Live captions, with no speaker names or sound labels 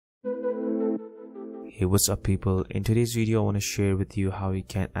Hey, what's up people? In today's video I want to share with you how you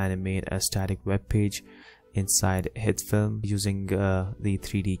can animate a static web page inside Hitfilm using the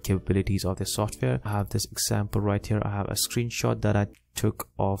 3D capabilities of the software. I have this example right here. I have a screenshot that I took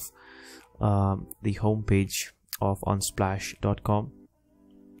of the homepage of unsplash.com.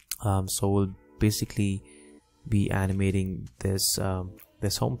 So we'll basically be animating this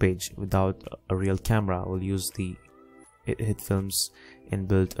this homepage without a real camera. We'll use the Hitfilm's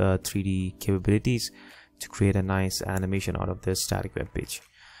inbuilt 3D capabilities to create a nice animation out of this static web page.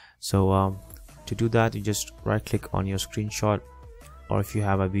 So to do that, you just right click on your screenshot, or if you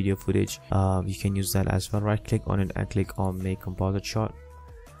have a video footage, you can use that as well. Right click on it and click on make composite shot,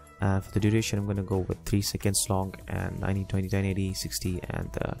 and for the duration I'm going to go with 3 seconds long and 1920 1080 60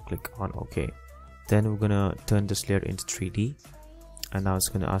 and click on OK. Then we're going to turn this layer into 3D, and now it's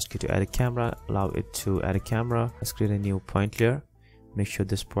going to ask you to add a camera. Allow it to add a camera. Let's create a new point layer. Make sure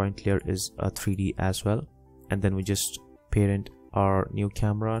this point layer is a 3D as well, and then we just parent our new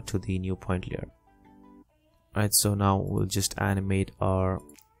camera to the new point layer. Right, so now we'll just animate our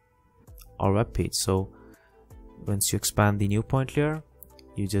web page. So once you expand the new point layer,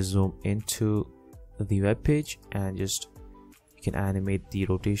 you just zoom into the web page and you can animate the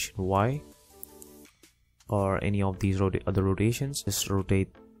rotation Y or any of these other rotations. Just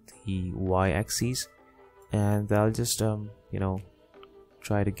rotate the Y axis, and I'll just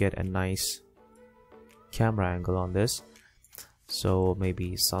try to get a nice camera angle on this, so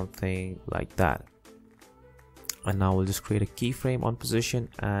maybe something like that. And now we'll just create a keyframe on position,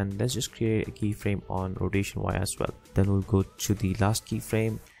 and let's just create a keyframe on rotation Y as well. Then we'll go to the last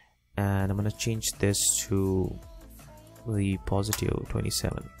keyframe, and I'm going to change this to the positive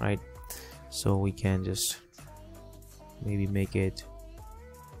 27, right? So we can just maybe make it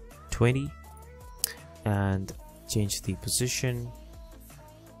 20 and change the position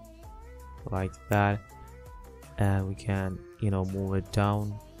like that, and we can move it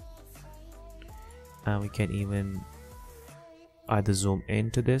down, and we can even either zoom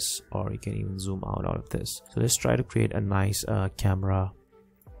into this or you can even zoom out of this. So let's try to create a nice camera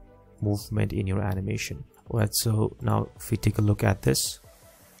movement in your animation. Right, so now if we take a look at this,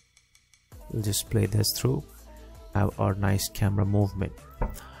 we'll just play this through, have our nice camera movement.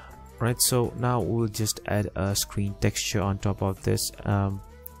 Right, so now we'll just add a screen texture on top of this.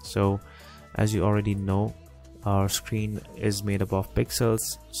 So as you already know, our screen is made up of pixels,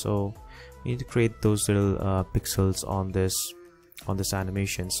 so we need to create those little pixels on this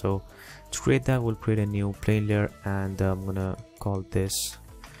animation. So to create that, we'll create a new plane layer, and I'm gonna call this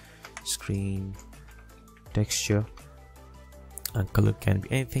screen texture, and color can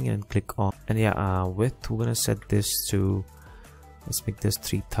be anything, and click on, and width we're gonna set this to, let's make this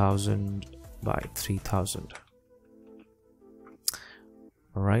 3000 by 3000.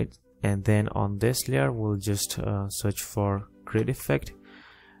 All right, and then on this layer we'll just search for grid effect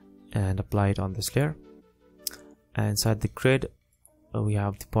and apply it on this layer. And inside the grid we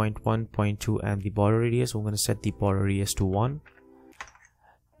have the point 1, point 2 and the border radius. We're going to set the border radius to 1,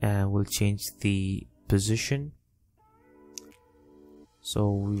 and we'll change the position.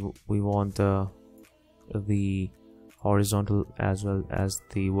 So we want the horizontal as well as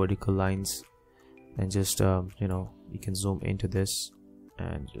the vertical lines, and just you can zoom into this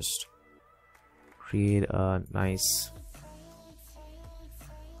and just create a nice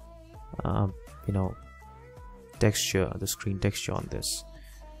texture, the screen texture on this.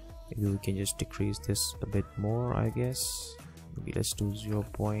 Maybe we can just decrease this a bit more, I guess. Maybe let's do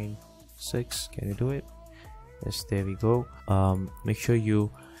 0.6. Can you do it? Yes, there we go. Make sure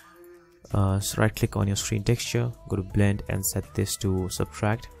you right click on your screen texture, go to blend and set this to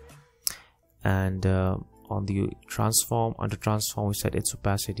subtract, and on the transform, under transform we set its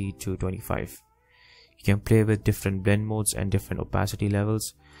opacity to 25. You can play with different blend modes and different opacity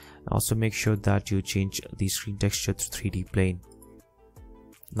levels. Also make sure that you change the screen texture to 3D plane.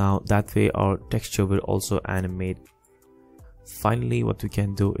 Now that way our texture will also animate. Finally, what we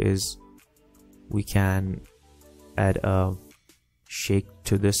can do is we can add a shake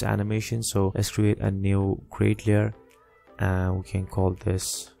to this animation. So let's create a new grade layer, and we can call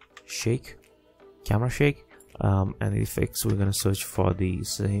this shake, camera shake, and the effects we're going to search for the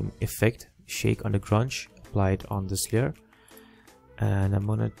same effect, shake under grunge, apply it on this layer, and I'm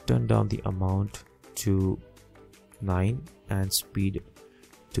going to turn down the amount to 9 and speed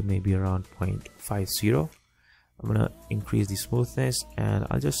to maybe around 0.50. I'm going to increase the smoothness, and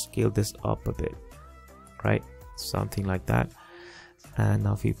I'll just scale this up a bit, right, something like that. And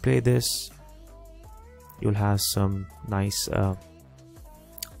now if you play this, you'll have some nice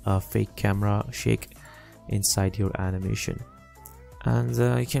fake camera shake inside your animation. and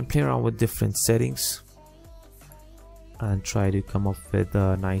you can play around with different settings and try to come up with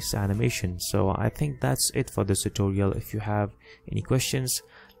a nice animation. So I think that's it for this tutorial. If you have any questions,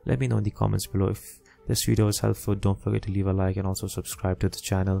 let me know in the comments below. If this video is helpful, don't forget to leave a like and also subscribe to the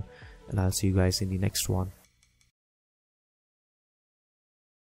channel, and I'll see you guys in the next one.